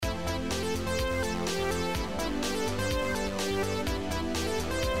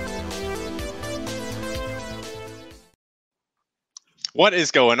What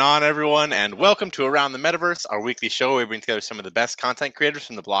is going on, everyone, and welcome to Around the Metaverse, our weekly show where we bring together some of the best content creators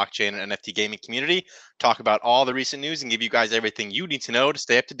from the blockchain and NFT gaming community, talk about all the recent news, and give you guys everything you need to know to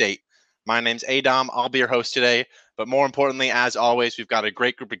stay up to date. My name's Adam. I'll be your host today, but more importantly, as always, we've got a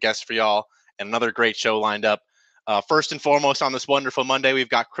great group of guests for y'all and another great show lined up. First and foremost, on this wonderful Monday, we've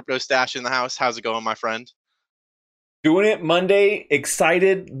got Crypto Stash in the house. How's it going, my friend? Doing it Monday,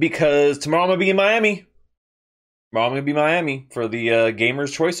 excited because tomorrow I'm going to be in Miami. Tomorrow I'm going to be in Miami for the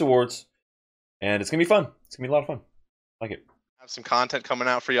Gamers Choice Awards. And it's going to be fun. It's going to be a lot of fun. I like it. Have some content coming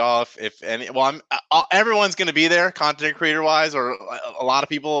out for y'all. If any, well, everyone's going to be there, content creator wise, or a lot of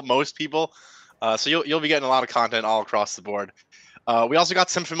people, most people. So you'll be getting a lot of content all across the board. We also got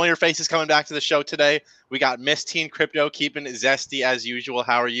some familiar faces coming back to the show today. We got Miss Teen Crypto keeping it zesty as usual.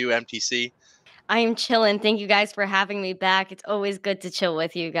 How are you, MTC? I am chilling. Thank you guys for having me back. It's always good to chill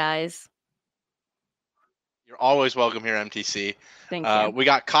with you guys. You're always welcome here, MTC. Thank you. We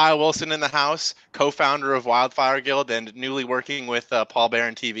got Kyle Wilson in the house, co-founder of Wildfire Guild and newly working with Paul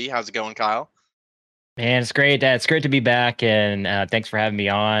Barron TV. How's it going, Kyle? Man, it's great. It's great to be back, and thanks for having me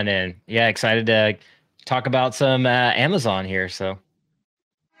on. And yeah, excited to talk about some Amazon here. So,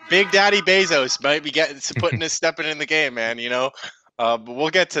 Big Daddy Bezos might be putting his stepping in the game, man. But we'll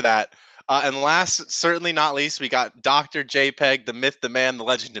get to that. And last, certainly not least, we got Dr. JPEG, the myth, the man, the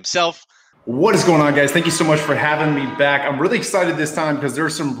legend himself. What is going on, guys? Thank you so much for having me back. I'm really excited this time because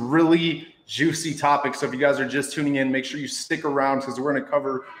there's some really juicy topics. So if you guys are just tuning in, make sure you stick around because we're going to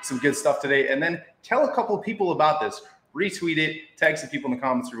cover some good stuff today. And then tell a couple of people about this. Retweet it, tag some people in the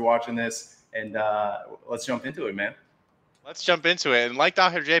comments if you're watching this, and let's jump into it, man. Let's jump into it. And like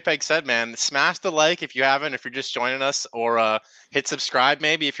Dr. JPEG said, man, smash the like if you haven't, if you're just joining us, or hit subscribe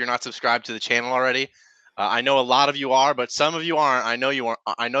maybe if you're not subscribed to the channel already. I know a lot of you are, but some of you aren't. I know you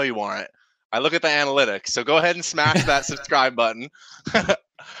aren't. I look at the analytics, so go ahead and smash that subscribe button.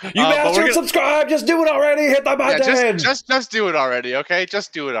 You bastard, subscribe! Just do it already. Hit the button. Yeah, just do it already, okay?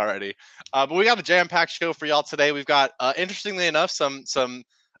 Just do it already. But we got a jam-packed show for y'all today. We've got, interestingly enough, some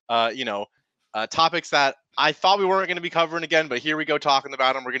topics that I thought we weren't going to be covering again, but here we go talking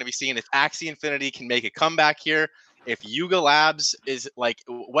about them. We're going to be seeing if Axie Infinity can make a comeback here. If Yuga Labs is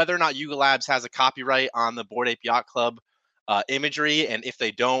whether or not Yuga Labs has a copyright on the Bored Ape Yacht Club imagery, and if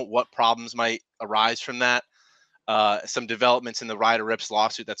they don't, what problems might arise from that. Some developments in the Ryder Rips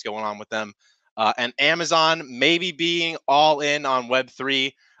lawsuit that's going on with them, and Amazon maybe being all in on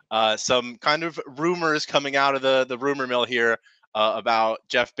Web3. Some kind of rumors coming out of the rumor mill here about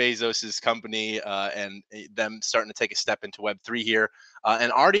Jeff Bezos's company and them starting to take a step into Web3 here,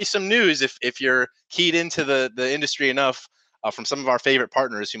 and already some news if you're keyed into the industry enough from some of our favorite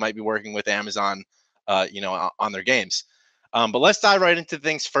partners who might be working with Amazon, on their games. But let's dive right into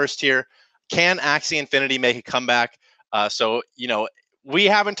things first here. Can Axie Infinity make a comeback? We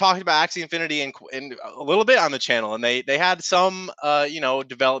haven't talked about Axie Infinity in a little bit on the channel, and they had some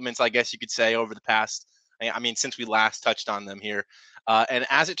developments, I guess you could say, over the past. I mean, since we last touched on them here, and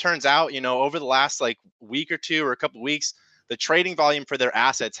as it turns out, over the last week or two or a couple of weeks, the trading volume for their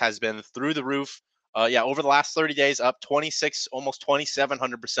assets has been through the roof. Over the last 30 days, up 26, almost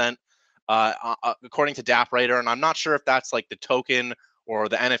 2,700%. According to DappRadar, and I'm not sure if that's like the token or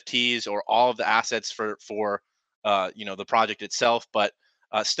the NFTs or all of the assets for the project itself, but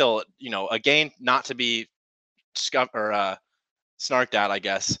still, a gain not to be snarked at, I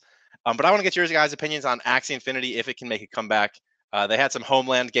guess. But I want to get your guys' opinions on Axie Infinity if it can make a comeback. They had some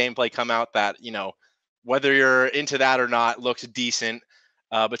Homeland gameplay come out that, whether you're into that or not, looks decent.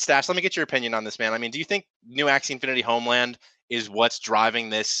 But Stash, let me get your opinion on this, man. I mean, do you think new Axie Infinity Homeland is what's driving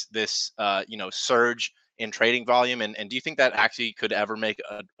this surge in trading volume, and do you think that actually could ever make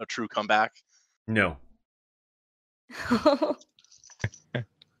a true comeback? No.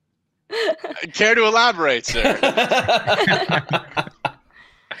 Care to elaborate, sir?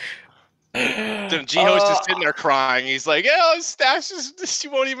 G-Host is sitting there crying. He's like, "Yeah, Stash he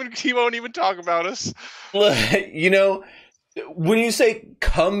won't even talk about us." When you say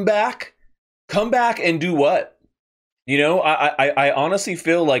come back and do what? I honestly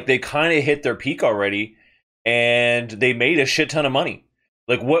feel like they kind of hit their peak already, and they made a shit ton of money.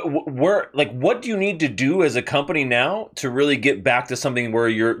 What do you need to do as a company now to really get back to something where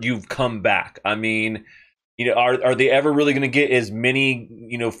you've come back? I mean, are they ever really going to get as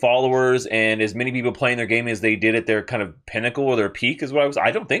many followers and as many people playing their game as they did at their kind of pinnacle or their peak?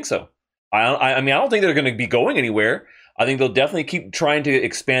 I don't think so. I don't think they're going to be going anywhere. I think they'll definitely keep trying to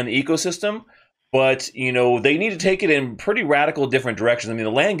expand the ecosystem. But, they need to take it in pretty radical different directions. I mean, the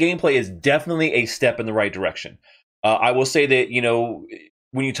land gameplay is definitely a step in the right direction. I will say that,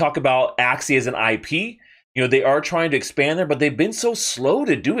 when you talk about Axie as an IP, You know, they are trying to expand there, but they've been so slow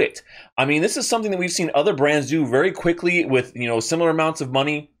to do it. I mean, this is something that we've seen other brands do very quickly with, you know, similar amounts of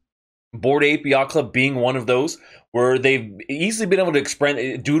money. Bored Ape Yacht Club being one of those, where they've easily been able to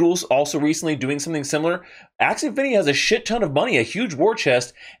expand. Doodles also recently doing something similar. Axie Infinity has a shit ton of money, a huge war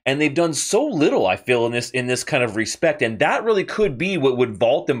chest, and they've done so little, I feel, in this kind of respect. And that really could be what would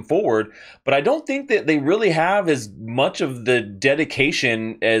vault them forward. But I don't think that they really have as much of the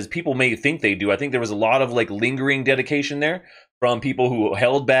dedication as people may think they do. I think there was a lot of like lingering dedication there from people who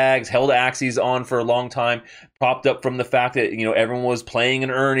held bags, held Axies on for a long time, propped up from the fact that, you know, everyone was playing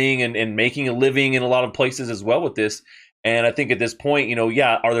and earning and making a living in a lot of places as well with this. And I think at this point, you know,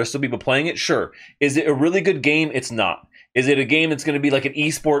 yeah, are there still people playing it? Sure. Is it a really good game? It's not. Is it a game that's going to be like an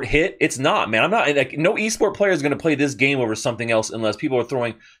esport hit? It's not, man. I'm not, like, no esport player is going to play this game over something else unless people are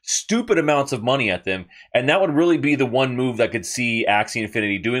throwing stupid amounts of money at them. And that would really be the one move that I could see Axie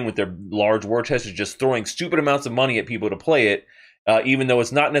Infinity doing with their large war chest, is just throwing stupid amounts of money at people to play it, even though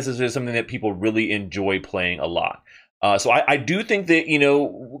it's not necessarily something that people really enjoy playing a lot. So I do think that, you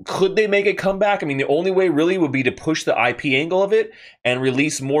know, could they make a comeback? I mean, the only way really would be to push the IP angle of it and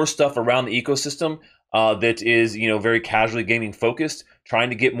release more stuff around the ecosystem that is, you know, very casually gaming focused, trying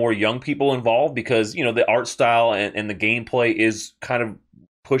to get more young people involved, because, you know, the art style and the gameplay is kind of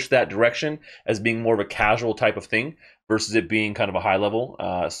pushed that direction as being more of a casual type of thing versus it being kind of a high level.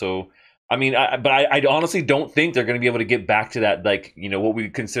 So I mean, I honestly don't think they're going to be able to get back to that, like, you know, what we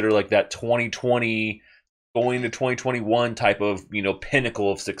consider like that 2020 going to 2021 type of, you know, pinnacle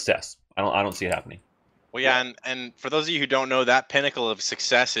of success. I don't see it happening. Well, yeah, and for those of you who don't know, that pinnacle of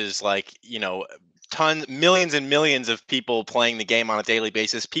success is like, you know, millions and millions of people playing the game on a daily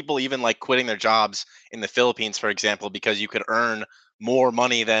basis. People even like quitting their jobs in the Philippines, for example, because you could earn more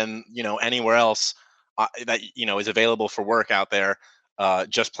money than, you know, anywhere else that, you know, is available for work out there,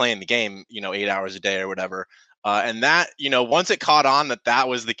 just playing the game, you know, 8 hours a day or whatever. And that, you know, once it caught on that that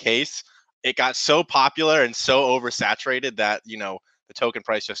was the case, it got so popular and so oversaturated that, you know, the token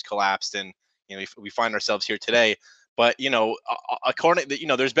price just collapsed, and, you know, we find ourselves here today. But, you know, according to, you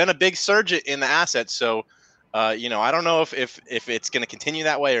know, there's been a big surge in the assets. So, you know, I don't know if it's going to continue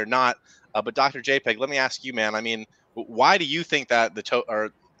that way or not. But Dr. JPEG, let me ask you, man. I mean, why do you think that the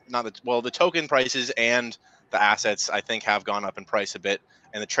token prices and the assets, I think, have gone up in price a bit,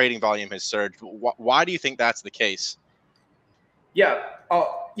 and the trading volume has surged? Why do you think that's the case? Yeah,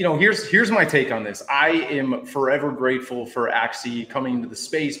 you know, here's my take on this. I am forever grateful for Axie coming into the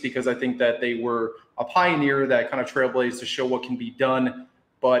space, because I think that they were a pioneer that kind of trailblazed to show what can be done.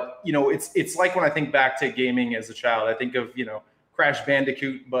 But, you know, it's like when I think back to gaming as a child, I think of, you know, Crash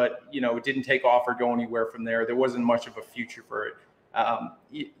Bandicoot, but, you know, it didn't take off or go anywhere from there. There wasn't much of a future for it.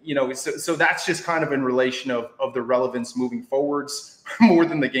 You know, so that's just kind of in relation of the relevance moving forwards more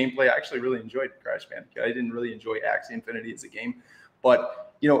than the gameplay. I actually really enjoyed Crash Bandicoot. I didn't really enjoy Axie Infinity as a game,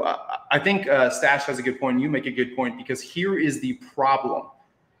 but, you know, I think Stash has a good point. You make a good point, because here is the problem.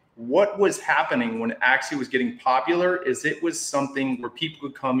 What was happening when Axie was getting popular is it was something where people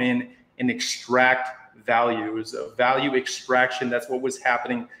could come in and extract value. It was a value extraction. That's what was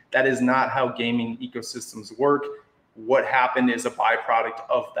happening. That is not how gaming ecosystems work. What happened is a byproduct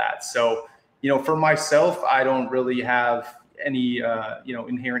of that. So, you know, for myself, I don't really have any, you know,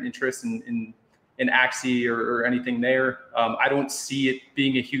 inherent interest in Axie or anything there. I don't see it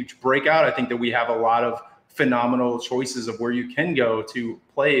being a huge breakout. I think that we have a lot of phenomenal choices of where you can go to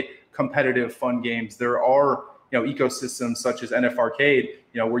play competitive, fun games. There are, you know, ecosystems such as NF Arcade,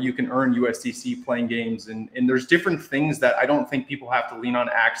 you know, where you can earn USDC playing games. And there's different things that I don't think people have to lean on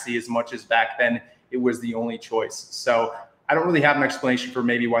Axie as much as back then it was the only choice. So I don't really have an explanation for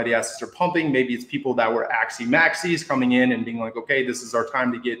maybe why the assets are pumping. Maybe it's people that were Axie Maxies coming in and being like, okay, this is our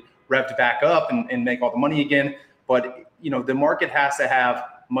time to get revved back up and make all the money again. But, you know, the market has to have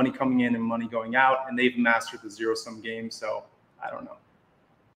money coming in and money going out, and they've mastered the zero-sum game. So I don't know.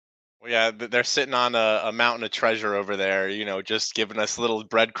 Well, yeah, they're sitting on a mountain of treasure over there, you know, just giving us little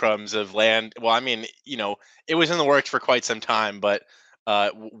breadcrumbs of land. Well, I mean, you know, it was in the works for quite some time, but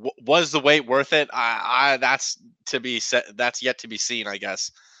was the wait worth it? That's that's yet to be seen, I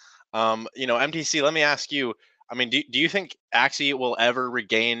guess. You know, MTC, let me ask you. I mean, do you think Axie will ever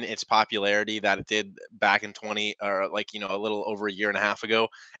regain its popularity that it did back in 20, or like, you know, a little over a year and a half ago?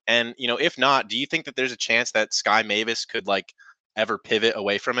 And, you know, if not, do you think that there's a chance that Sky Mavis could like ever pivot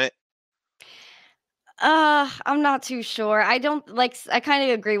away from it? I'm not too sure. I don't like. I kind of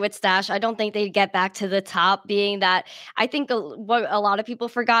agree with Stash. I don't think they'd get back to the top. Being that I think what a lot of people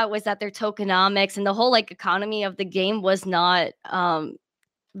forgot was that their tokenomics and the whole like economy of the game was not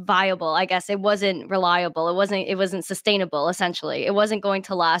viable. I guess it wasn't reliable. It wasn't sustainable. Essentially, it wasn't going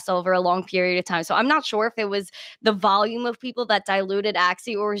to last over a long period of time. So I'm not sure if it was the volume of people that diluted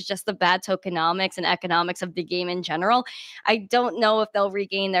Axie, or was just the bad tokenomics and economics of the game in general. I don't know if they'll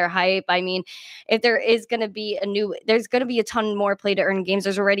regain their hype. I mean, if there is going to be there's going to be a ton more play to earn games.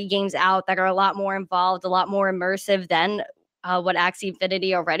 There's already games out that are a lot more involved, a lot more immersive than what Axie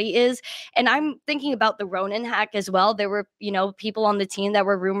Infinity already is. And I'm thinking about the Ronin hack as well. There were, people on the team that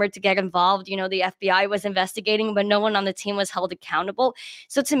were rumored to get involved. The FBI was investigating, but no one on the team was held accountable.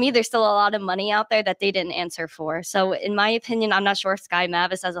 So to me, there's still a lot of money out there that they didn't answer for. So in my opinion, I'm not sure if Sky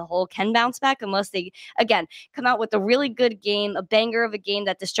Mavis as a whole can bounce back unless they, again, come out with a really good game, a banger of a game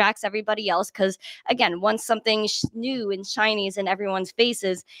that distracts everybody else. Because again, once something new and shiny is in everyone's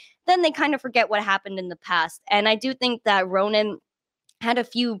faces, then they kind of forget what happened in the past. And I do think that Ronin had a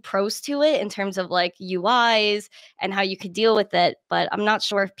few pros to it in terms of like UIs and how you could deal with it, but I'm not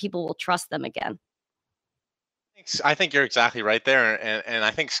sure if people will trust them again. I think you're exactly right there, and I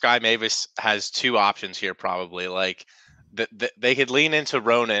think Sky Mavis has two options here probably. Like, they could lean into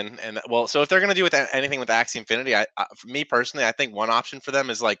Ronin, and well, so if they're gonna do with anything with Axie Infinity, for me personally, I think one option for them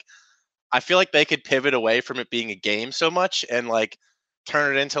is like, I feel like they could pivot away from it being a game so much and like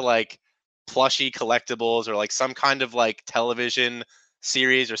turn it into like plushy collectibles or like some kind of like television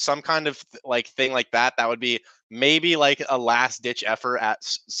series or some kind of like thing like that. That would be maybe like a last ditch effort at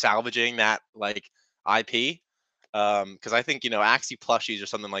salvaging that like IP. Because I think Axie plushies or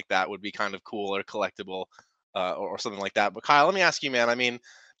something like that would be kind of cool or collectible, or something like that. But Kyle, let me ask you, man. I mean,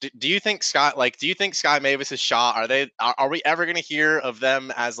 do you think Sky Mavis is shot? Are we ever going to hear of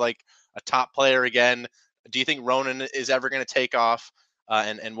them as like a top player again? Do you think Ronin is ever going to take off?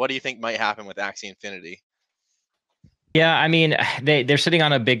 And what do you think might happen with Axie Infinity? Yeah, I mean, they're sitting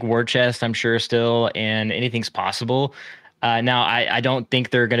on a big war chest, I'm sure, still, and anything's possible. Now, I don't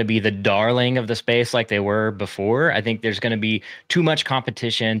think they're going to be the darling of the space like they were before. I think there's going to be too much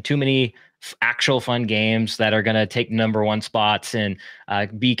competition, too many actual fun games that are going to take number one spots and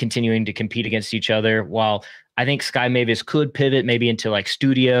be continuing to compete against each other. While I think Sky Mavis could pivot maybe into like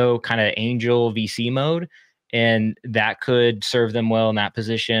studio kind of angel VC mode, and that could serve them well in that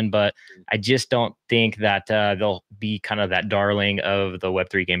position. But I just don't think that they'll be kind of that darling of the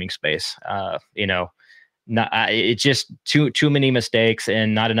Web3 gaming space. It's just too many mistakes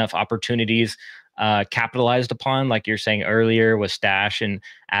and not enough opportunities capitalized upon, like you're saying earlier with Stash and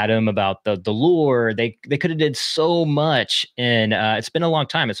Adam about the lure. They could have did so much, and it's been a long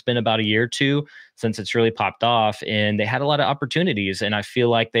time. It's been about a year or two since it's really popped off, and they had a lot of opportunities, and I feel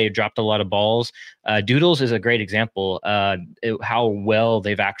like they dropped a lot of balls. Doodles is a great example, how well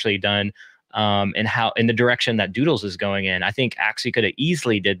they've actually done, and how in the direction that Doodles is going in. I think Axie could have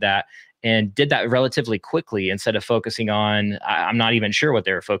easily did that and did that relatively quickly instead of focusing on, I'm not even sure what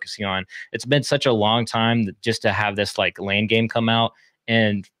they were focusing on. It's been such a long time just to have this like lane game come out.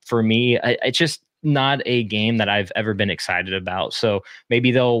 And for me, it's just not a game that I've ever been excited about. So maybe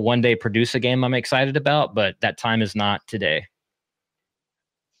they'll one day produce a game I'm excited about, but that time is not today.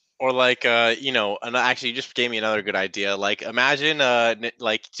 Or like, and actually, you just gave me another good idea. Like, imagine,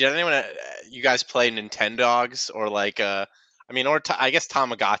 like, did anyone, you guys play Nintendogs or like, I guess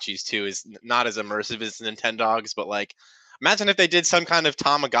Tamagotchis too is not as immersive as Nintendogs, but like, imagine if they did some kind of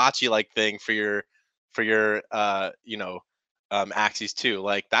Tamagotchi like thing for your, Axies too.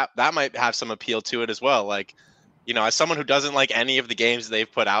 Like that might have some appeal to it as well. Like, as someone who doesn't like any of the games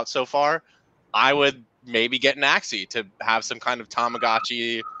they've put out so far, I would maybe get an Axie to have some kind of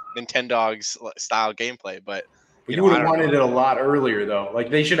Tamagotchi Nintendogs style gameplay. But you would have wanted it a lot earlier, though. Like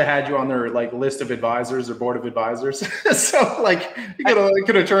they should have had you on their like list of advisors or board of advisors. So like you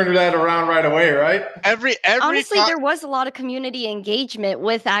could have turned that around right away, right? Honestly, there was a lot of community engagement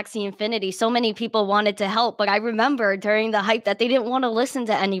with Axie Infinity. So many people wanted to help, but I remember during the hype that they didn't want to listen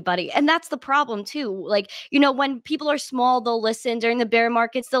to anybody, and that's the problem too. Like when people are small, they'll listen. During the bear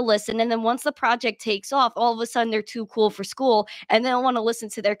markets, they'll listen, and then once the project takes off, all of a sudden they're too cool for school, and they don't want to listen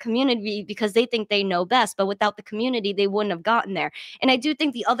to their community because they think they know best. But without the community, they wouldn't have gotten there. And I do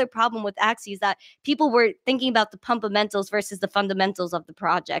think the other problem with Axie is that people were thinking about the pumpamentals versus the fundamentals of the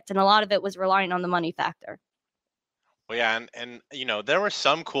project, and a lot of it was relying on the money factor. Well, yeah, and there were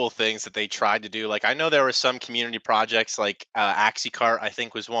some cool things that they tried to do. Like I know there were some community projects like Axie Cart, I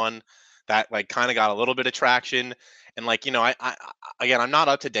think was one that like kind of got a little bit of traction. And like I again, I'm not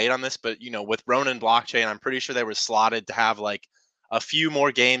up to date on this, but with Ronin blockchain, I'm pretty sure they were slotted to have like a few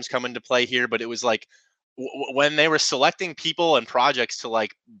more games come into play here. But it was like when they were selecting people and projects to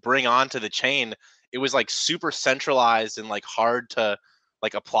like bring onto the chain, it was like super centralized and like hard to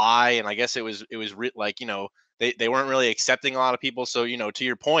like apply. And I guess it was like they weren't really accepting a lot of people. So, you know, to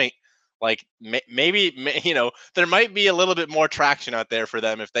your point, like maybe you know, there might be a little bit more traction out there for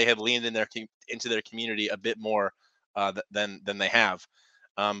them if they had leaned in into their community a bit more than they have.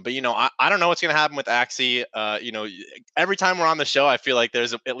 But you know, I don't know what's gonna happen with Axie. You know, every time we're on the show, I feel like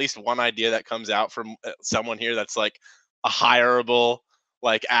there's at least one idea that comes out from someone here that's like a hireable,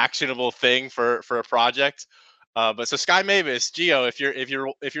 like actionable thing for a project. But so Sky Mavis, Geo, if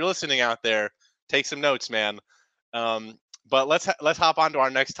you're listening out there, take some notes, man. But let's hop on to our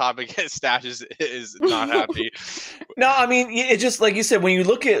next topic. Stash is not happy. No, I mean it's just like you said. When you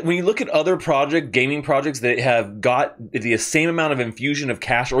look at other gaming projects that have got the same amount of infusion of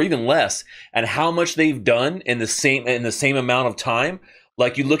cash or even less, and how much they've done in the same amount of time.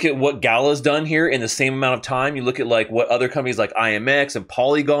 Like you look at what Gala's done here in the same amount of time. You look at like what other companies like IMX and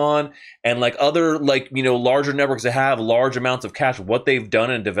Polygon and like other like larger networks that have large amounts of cash. What they've done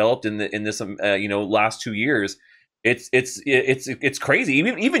and developed in this last 2 years. It's crazy.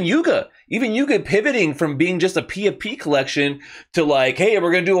 Even Yuga pivoting from being just a PFP collection to like, hey,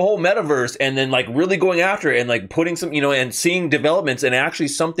 we're gonna do a whole metaverse, and then like really going after it and like putting some and seeing developments and actually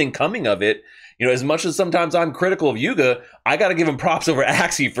something coming of it. As much as sometimes I'm critical of Yuga, I got to give him props over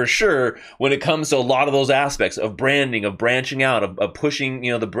Axie for sure when it comes to a lot of those aspects of branding, of branching out, of pushing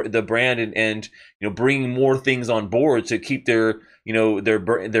the brand and bringing more things on board to keep their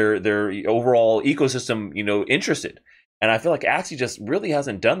their overall ecosystem interested. And I feel like Axie just really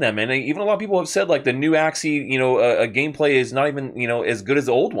hasn't done that, man. And even a lot of people have said like the new Axie gameplay is not even as good as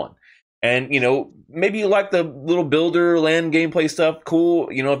the old one. And maybe you like the little builder land gameplay stuff, cool.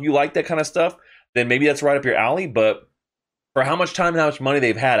 If you like that kind of stuff, then maybe that's right up your alley. But for how much time and how much money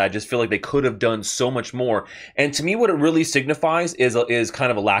they've had, I just feel like they could have done so much more. And to me, what it really signifies is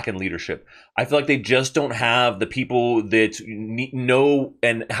kind of a lack in leadership. I feel like they just don't have the people that know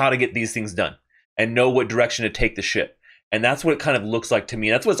and how to get these things done and know what direction to take the ship. And that's what it kind of looks like to me.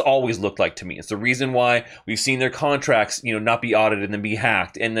 That's what it's always looked like to me. It's the reason why we've seen their contracts, not be audited and then be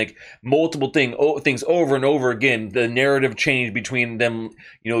hacked, and like multiple things over and over again. The narrative change between them,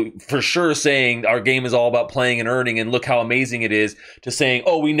 for sure saying our game is all about playing and earning, and look how amazing it is, to saying,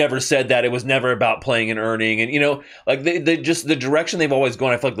 oh, we never said that. It was never about playing and earning, and like they just the direction they've always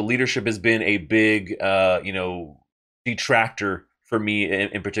gone. I feel like the leadership has been a big, detractor for me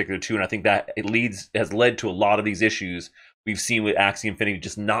in particular too, and I think that has led to a lot of these issues we've seen with Axie Infinity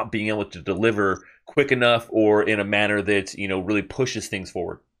just not being able to deliver quick enough or in a manner that really pushes things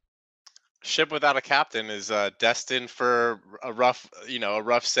forward. Ship without a captain is destined for a rough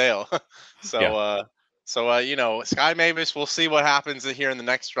sail. So Yeah. Sky Mavis, we'll see what happens here in the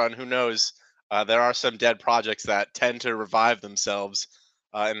next run. Who knows? There are some dead projects that tend to revive themselves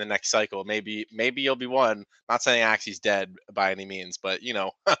in the next cycle. Maybe you'll be one. Not saying Axie's dead by any means, but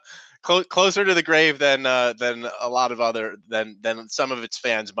closer to the grave than a lot of than some of its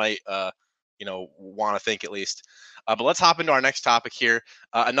fans might want to think, at least. But let's hop into our next topic here.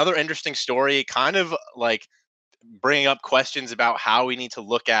 Another interesting story, kind of like bringing up questions about how we need to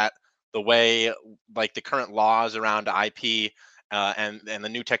look at the way like the current laws around IP and the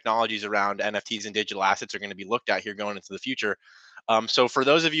new technologies around NFTs and digital assets are going to be looked at here going into the future. So for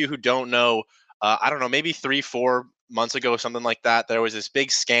those of you who don't know, I don't know, maybe 3-4 months ago, something like that, there was this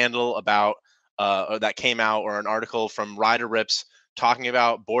big scandal about that came out, or an article from Ryder Rips talking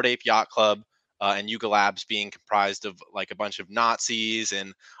about Bored Ape Yacht Club and Yuga Labs being comprised of like a bunch of Nazis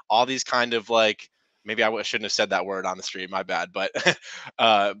and all these kind of like, maybe I shouldn't have said that word on the stream, my bad, but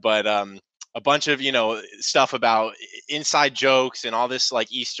a bunch of stuff about inside jokes and all this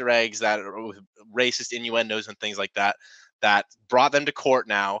like Easter eggs that are with racist innuendos and things like that brought them to court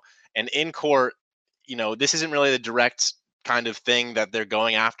now. And in court, this isn't really the direct kind of thing that they're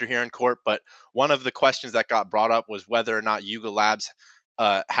going after here in court, but one of the questions that got brought up was whether or not Yuga Labs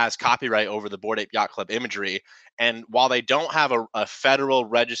has copyright over the Bored Ape Yacht Club imagery. And while they don't have a federal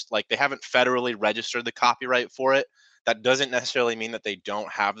register, like they haven't federally registered the copyright for it, that doesn't necessarily mean that they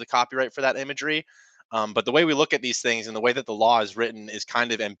don't have the copyright for that imagery. But the way we look at these things and the way that the law is written is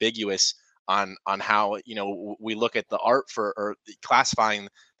kind of ambiguous on how we look at the art for or classifying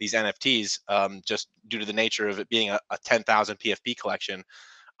these NFTs, just due to the nature of it being a 10,000 PFP collection.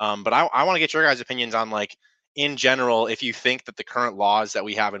 But I want to get your guys' opinions on, like, in general, if you think that the current laws that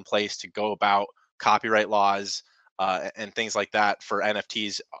we have in place to go about copyright laws and things like that for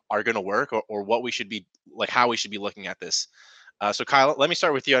NFTs are going to work, or what we should be like, how we should be looking at this. So Kyle, let me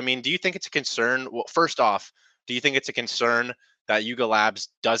start with you. I mean, do you think it's a concern? Well, first off, do you think it's a concern that Yuga Labs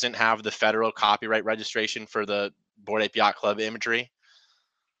doesn't have the federal copyright registration for the Bored Ape Yacht Club imagery?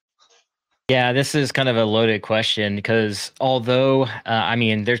 Yeah, this is kind of a loaded question because although I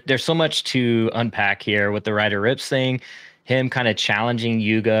mean, there's so much to unpack here with the Ryder Rips thing, him kind of challenging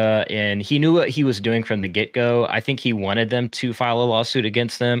Yuga, and he knew what he was doing from the get go. I think he wanted them to file a lawsuit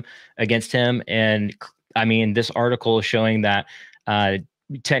against him, and I mean, this article is showing that uh,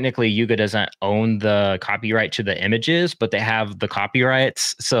 technically Yuga doesn't own the copyright to the images, but they have the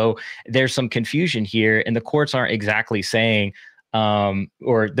copyrights. So there's some confusion here, and the courts aren't exactly saying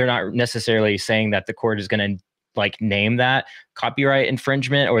or they're not necessarily saying that the court is going to like name that copyright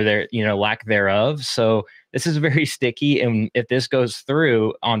infringement or their lack thereof. So this is very sticky, and if this goes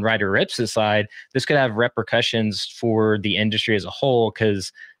through on Ryder Rips' side, this could have repercussions for the industry as a whole,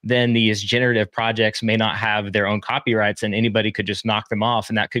 because then these generative projects may not have their own copyrights and anybody could just knock them off,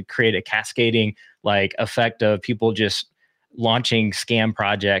 and that could create a cascading like effect of people just launching scam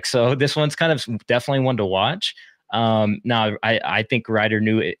projects. So this one's kind of definitely one to watch. Now, I think Ryder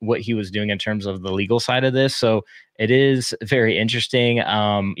knew what he was doing in terms of the legal side of this. So it is very interesting.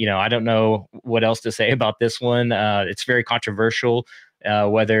 I don't know what else to say about this one. It's very controversial,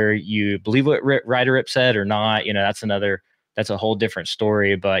 whether you believe what Ryder Rip said or not. That's a whole different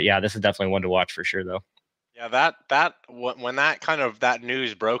story. But yeah, this is definitely one to watch for sure, though. Yeah, when that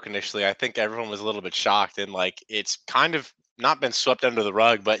news broke initially, I think everyone was a little bit shocked, and like it's kind of not been swept under the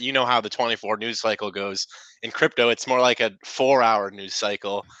rug, but you know how the 24 news cycle goes in crypto. It's more like a 4-hour news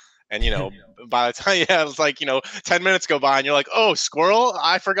cycle, and by the time it's like 10 minutes go by, and you're like, oh, squirrel,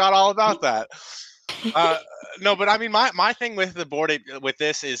 I forgot all about that. No, but I mean, my thing with the Bored Ape with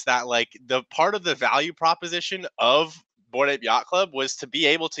this is that like the part of the value proposition of Bored Ape Yacht Club was to be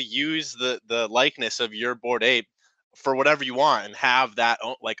able to use the likeness of your Bored Ape for whatever you want and have that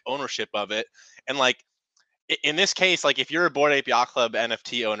like ownership of it. And like in this case, like if you're a Bored Ape Yacht Club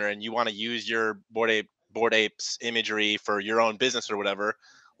NFT owner and you want to use your Bored Apes imagery for your own business or whatever,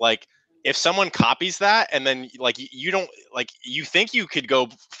 like if someone copies that and then like you don't like you think you could go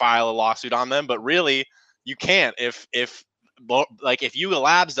file a lawsuit on them, but really you can't if like if Yuga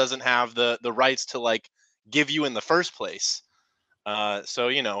Labs doesn't have the rights to like give you in the first place. So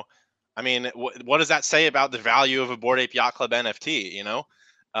I mean, what does that say about the value of a Bored Ape Yacht Club NFT?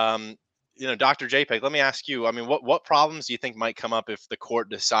 Um, Dr. JPEG, let me ask you. I mean, what problems do you think might come up if the court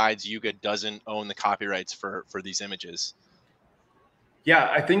decides Yuga doesn't own the copyrights for these images? Yeah,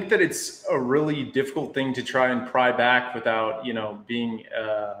 I think that it's a really difficult thing to try and pry back without, being,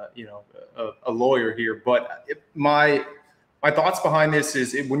 a lawyer here. But my thoughts behind this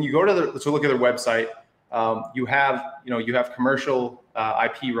is when you go to look at their website, you have commercial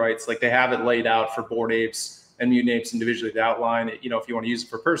IP rights, like they have it laid out for Bored Apes and Mutant Apes individually. They outline it, if you want to use it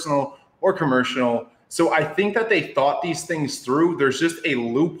for personal or commercial. So I think that they thought these things through. There's just a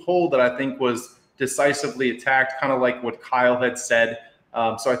loophole that I think was decisively attacked, kind of like what Kyle had said.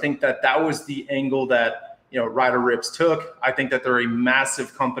 So I think that was the angle that Ryder Rips took. I think that they're a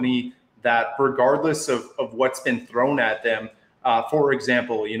massive company that, regardless of what's been thrown at them, for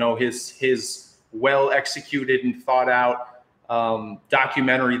example, his well executed and thought out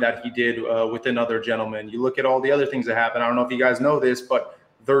documentary that he did with another gentleman. You look at all the other things that happened. I don't know if you guys know this, but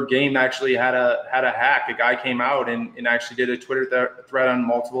their game actually had a hack. A guy came out and actually did a Twitter thread on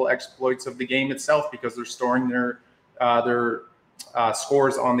multiple exploits of the game itself, because they're storing their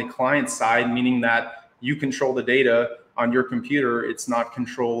scores on the client side, meaning that you control the data on your computer. It's not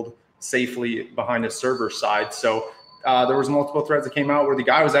controlled safely behind a server side. So there was multiple threads that came out where the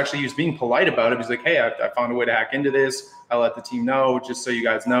guy was actually being polite about it. He's like, hey, I found a way to hack into this. I let the team know, just so you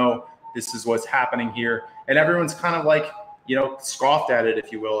guys know, this is what's happening here. And everyone's kind of like, scoffed at it,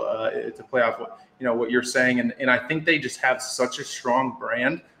 if you will, to play off what you're saying. And I think they just have such a strong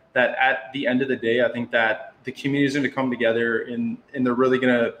brand that at the end of the day, I think that the community is going to come together and they're really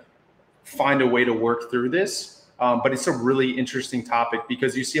going to find a way to work through this. But it's a really interesting topic,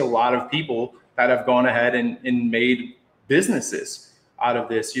 because you see a lot of people that have gone ahead and made businesses out of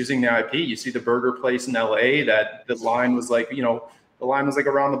this using the IP. You see the burger place in LA that the line was like,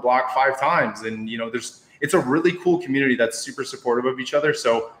 around the block 5 times. And, it's a really cool community that's super supportive of each other.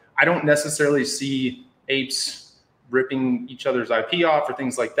 So I don't necessarily see apes ripping each other's IP off or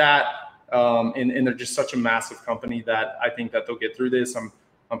things like that. And they're just such a massive company that I think that they'll get through this. I'm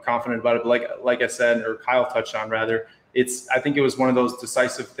confident about it. But like I said, or Kyle touched on rather, I think it was one of those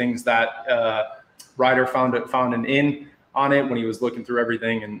decisive things that Ryder found an in on it when he was looking through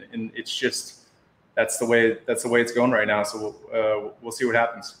everything, and it's just that's the way it's going right now. So we'll see what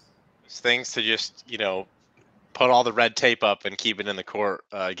happens. Things to just put all the red tape up and keep it in the court,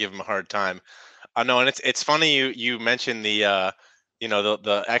 give them a hard time. No, and it's funny you mentioned the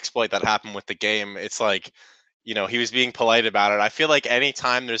the exploit that happened with the game. It's like you know, he was being polite about it. I feel like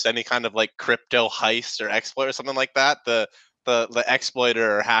anytime there's any kind of like crypto heist or exploit or something like that, the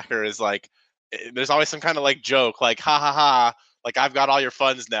exploiter or hacker is like, there's always some kind of like joke, like ha ha ha, like I've got all your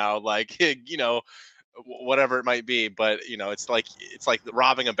funds now, like you know, whatever it might be. But you know, it's like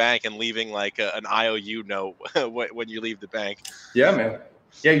robbing a bank and leaving like an IOU note when you leave the bank. Yeah, man.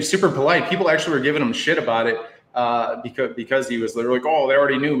 Yeah, he's super polite. People actually were giving him shit about it because he was literally like, oh, they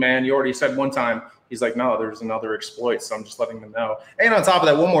already knew, man. You already said one time. He's like, no, there's another exploit, so I'm just letting them know. And on top of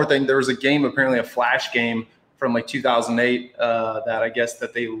that, one more thing, there was a game, apparently a Flash game from like 2008 that I guess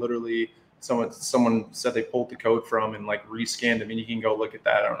that they literally someone said they pulled the code from and like rescanned. I mean, you can go look at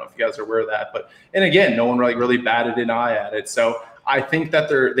that. I don't know if you guys are aware of that, but and again, no one really batted an eye at it. So I think that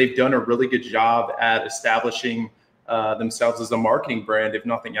they've done a really good job at establishing themselves as a marketing brand, if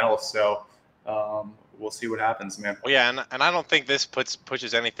nothing else. So we'll see what happens, man. Well, yeah, and I don't think this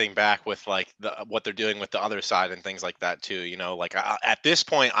pushes anything back with like what they're doing with the other side and things like that too. You know, like at this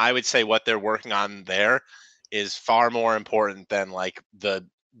point, I would say what they're working on there is far more important than like the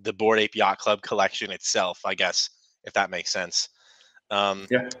Bored Ape Yacht Club collection itself, I guess, if that makes sense.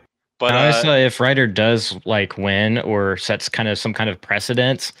 Yeah. But honestly, if Ryder does like win or sets kind of some kind of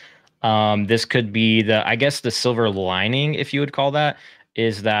precedence, this could be I guess the silver lining, if you would call that,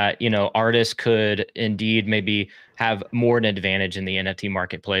 is that, you know, artists could indeed maybe have more an advantage in the NFT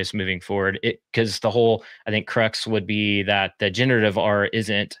marketplace moving forward. Because the whole, I think, crux would be that the generative art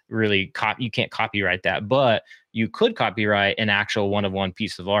isn't really you can't copyright that, but you could copyright an actual one-of-one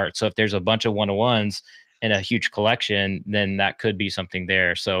piece of art. So if there's a bunch of one-of-ones in a huge collection, then that could be something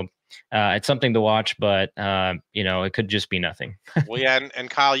there. So it's something to watch, but you know, it could just be nothing. Well, yeah, and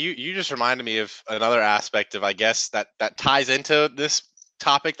Kyle, you just reminded me of another aspect of, I guess, that ties into this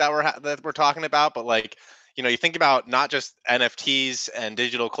topic that we're talking about. But like, you know, you think about not just NFTs and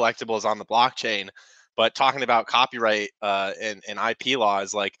digital collectibles on the blockchain, but talking about copyright and IP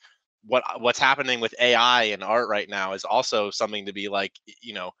laws, like what's happening with AI and art right now is also something to be like,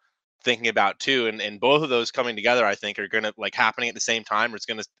 you know, thinking about too. And both of those coming together, I think, are gonna like happening at the same time, or it's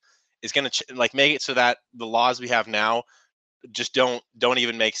gonna like make it so that the laws we have now just don't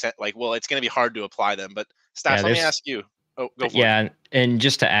even make sense. Like, well, it's gonna be hard to apply them. But Stash, let me ask you. Oh, go for it. And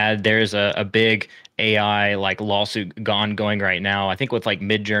just to add, there's a big AI like lawsuit going right now. I think with like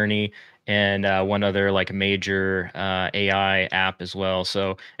Midjourney and one other like major AI app as well.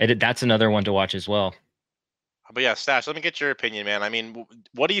 So that's another one to watch as well. But yeah, Stash, let me get your opinion, man. I mean,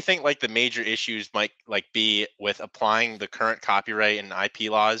 what do you think like the major issues might like be with applying the current copyright and IP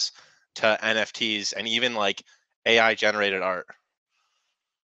laws to NFTs and even like AI generated art?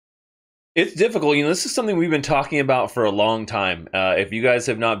 It's difficult. You know, this is something we've been talking about for a long time. If you guys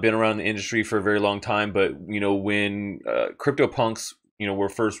have not been around the industry for a very long time, but, you know, when CryptoPunks, you know, were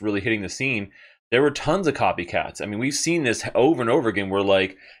first really hitting the scene, there were tons of copycats. I mean, we've seen this over and over again. We're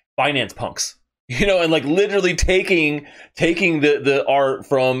like finance punks, you know, and like literally taking the art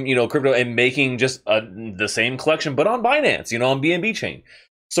from, you know, crypto and making just the same collection, but on Binance, you know, on BNB chain.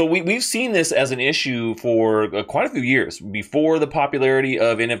 So we've seen this as an issue for quite a few years before the popularity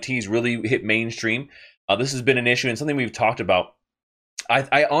of NFTs really hit mainstream. This has been an issue and something we've talked about.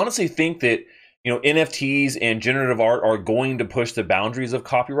 I honestly think that, you know, NFTs and generative art are going to push the boundaries of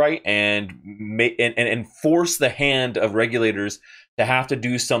copyright and force the hand of regulators to have to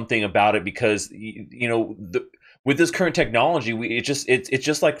do something about it, because, you know, with this current technology, it's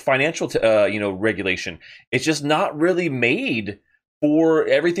just like financial you know, regulation. It's just not really made for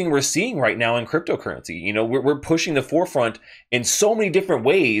everything we're seeing right now in cryptocurrency. You know, we're pushing the forefront in so many different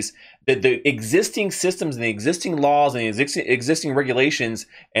ways that the existing systems and the existing laws and the existing regulations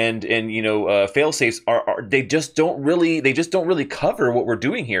and you know, fail safes they just don't really cover what we're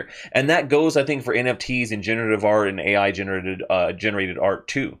doing here. And that goes, I think, for NFTs and generative art and AI generated art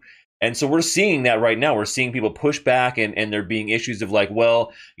too. And so we're seeing that right now. We're seeing people push back, and there being issues of like,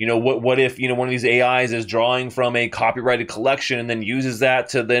 well, you know, what if, you know, one of these AIs is drawing from a copyrighted collection and then uses that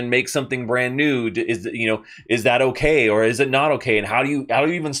to then make something brand new? Is that okay, or is it not okay? And how do you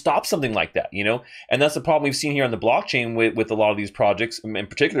even stop something like that? You know, and that's the problem we've seen here on the blockchain with a lot of these projects, in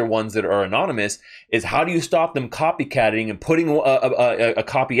particular ones that are anonymous, is how do you stop them copycatting and putting a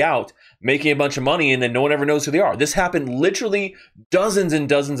copy out, making a bunch of money, and then no one ever knows who they are? This happened literally dozens and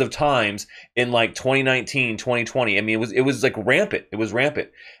dozens of times in like 2019, 2020. I mean, it was like rampant. It was rampant.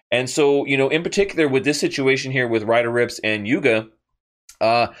 And so, you know, in particular with this situation here with Ryder Rips and Yuga,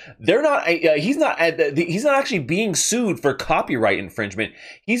 they're not. He's not actually being sued for copyright infringement.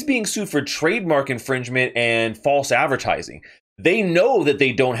 He's being sued for trademark infringement and false advertising. They know that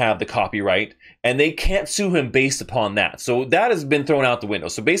they don't have the copyright, and they can't sue him based upon that. So that has been thrown out the window.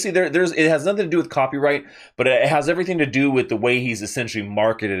 So basically, it has nothing to do with copyright, but it has everything to do with the way he's essentially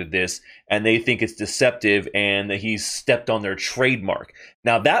marketed this, and they think it's deceptive and that he's stepped on their trademark.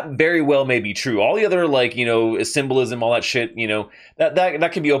 Now that very well may be true. All the other, like, you know, symbolism, all that shit, you know,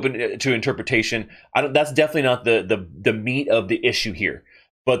 that can be open to interpretation. That's definitely not the meat of the issue here.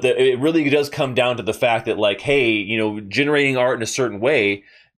 But it really does come down to the fact that, like, hey, you know, generating art in a certain way,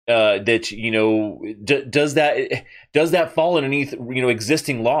 that, you know, does that fall underneath, you know,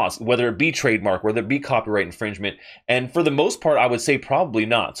 existing laws, whether it be trademark, whether it be copyright infringement? And for the most part, I would say probably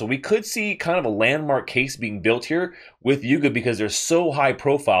not. So we could see kind of a landmark case being built here with Yuga because they're so high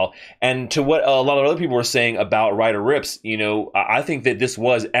profile. And to what a lot of other people were saying about Ryder Rips, you know, I think that this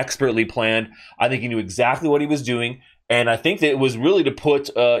was expertly planned. I think he knew exactly what he was doing. And I think that it was really to put,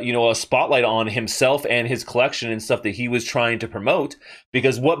 you know, a spotlight on himself and his collection and stuff that he was trying to promote.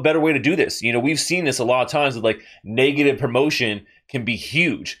 Because what better way to do this? You know, we've seen this a lot of times with, like, negative promotion can be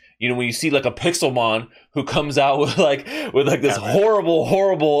huge. You know, when you see like a Pixelmon who comes out with this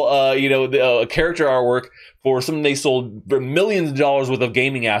horrible, you know, character artwork for something they sold for millions of dollars worth of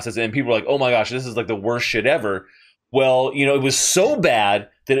gaming assets, and people are like, oh my gosh, this is like the worst shit ever. Well, you know, it was so bad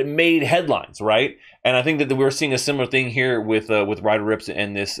that it made headlines, right? And I think that we're seeing a similar thing here with Ryder Rips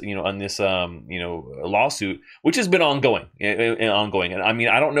and this, you know, on this, you know, lawsuit, which has been ongoing. And I mean,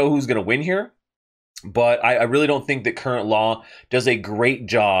 I don't know who's going to win here, but I really don't think that current law does a great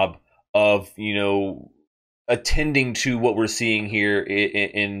job of, you know, attending to what we're seeing here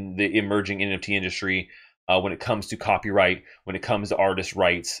in the emerging NFT industry. When it comes to copyright, when it comes to artist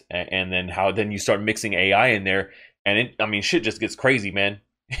rights, and then you start mixing AI in there, and I mean, shit just gets crazy, man.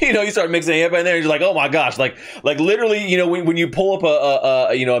 You know, you start mixing AI in there, and you're like, oh my gosh, like literally, you know, when you pull up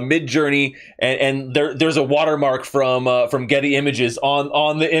a you know, a Mid Journey, and there's a watermark from Getty Images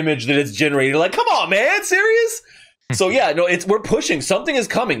on the image that it's generated. Like, come on, man, serious? So yeah, no, we're pushing. Something is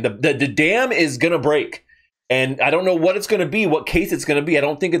coming. The dam is gonna break. And I don't know what it's going to be, what case it's going to be. I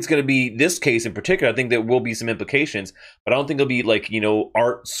don't think it's going to be this case in particular. I think there will be some implications, but I don't think it'll be like, you know,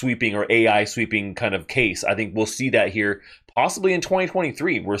 art sweeping or AI sweeping kind of case. I think we'll see that here possibly in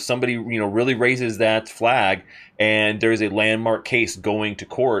 2023, where somebody, you know, really raises that flag and there's a landmark case going to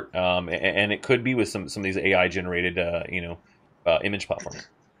court. And it could be with some of these AI generated, you know, image platforms.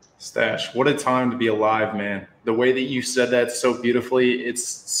 Stash, what a time to be alive, man. The way that you said that so beautifully, it's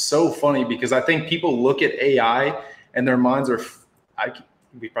so funny because I think people look at AI and their minds are,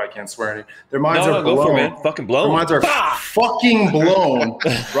 we probably can't swear any. Their minds are blown. Go for it, man. Fucking blown. Their minds are fucking blown,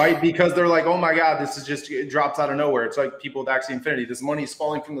 right? Because they're like, oh my God, this is just, it drops out of nowhere. It's like people with Axie Infinity. This money is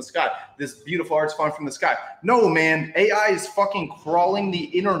falling from the sky. This beautiful art's falling from the sky. No, man, AI is fucking crawling the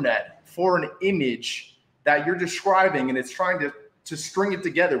internet for an image that you're describing, and it's trying to string it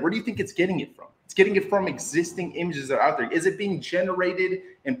together. Where do you think it's getting it from? It's getting it from existing images that are out there. Is it being generated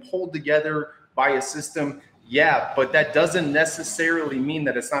and pulled together by a system? Yeah, but that doesn't necessarily mean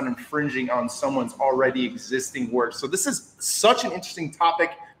that it's not infringing on someone's already existing work. So this is such an interesting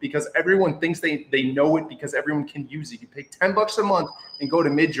topic because everyone thinks they know it because everyone can use it. You pay $10 a month and go to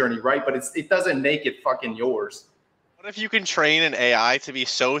Mid Journey, right? But it doesn't make it fucking yours. What if you can train an AI to be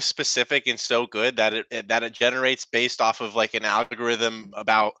so specific and so good that it generates based off of like an algorithm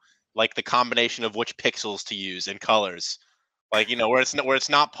about like the combination of which pixels to use and colors, like, you know, where it's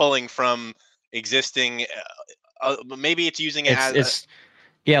not pulling from existing, maybe it's using it as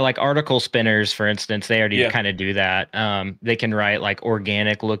yeah, like article spinners, for instance, they already kind of do that. They can write like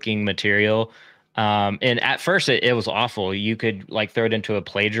organic looking material. And at first it was awful. You could like throw it into a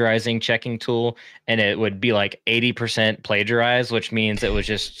plagiarizing checking tool and it would be like 80% plagiarized, which means it was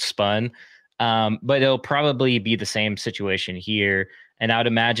just spun. But it'll probably be the same situation here. And I would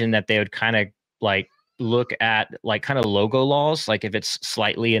imagine that they would kind of like look at like kind of logo laws. Like if it's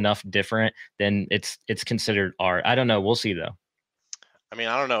slightly enough different, then it's considered art. I don't know. We'll see though. I mean,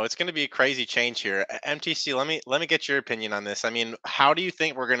 I don't know. It's going to be a crazy change here. MTC, let me get your opinion on this. I mean, how do you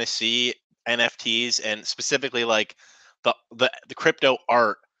think we're going to see NFTs and specifically like the crypto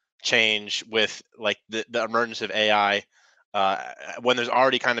art change with like the emergence of AI when there's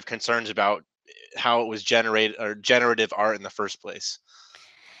already kind of concerns about how it was generated or generative art in the first place?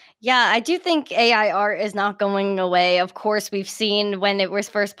 Yeah, I do think AI art is not going away. Of course, we've seen when it was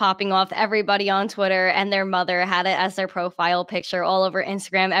first popping off, everybody on Twitter and their mother had it as their profile picture all over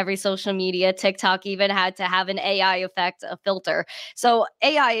Instagram, every social media. TikTok even had to have an AI effect, a filter. So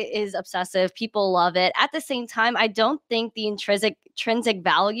AI is obsessive. People love it. At the same time, I don't think the intrinsic intrinsic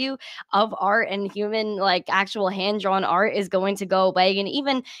value of art and human, like actual hand-drawn art, is going to go away. And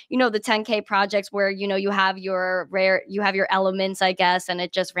even, you know, the 10K projects where, you know, you have your elements, I guess, and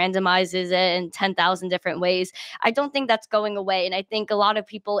it just randomizes it in 10,000 different ways. I don't think that's going away. And I think a lot of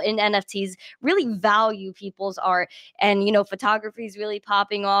people in NFTs really value people's art. And, you know, photography is really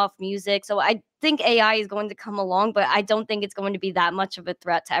popping off, music. So I think AI is going to come along, but I don't think it's going to be that much of a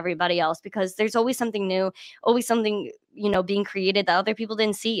threat to everybody else, because there's always something new, always something, you know, being created that other people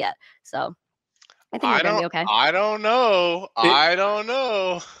didn't see yet. So I think we're going to be okay. I don't know. I don't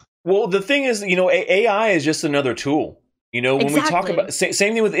know. Well, the thing is, you know, AI is just another tool. You know, when we talk about same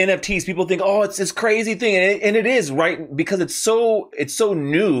thing with NFTs, people think, oh, it's this crazy thing, and it is, right? Because it's so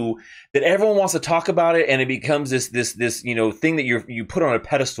new that everyone wants to talk about it, and it becomes this you know, thing that you put on a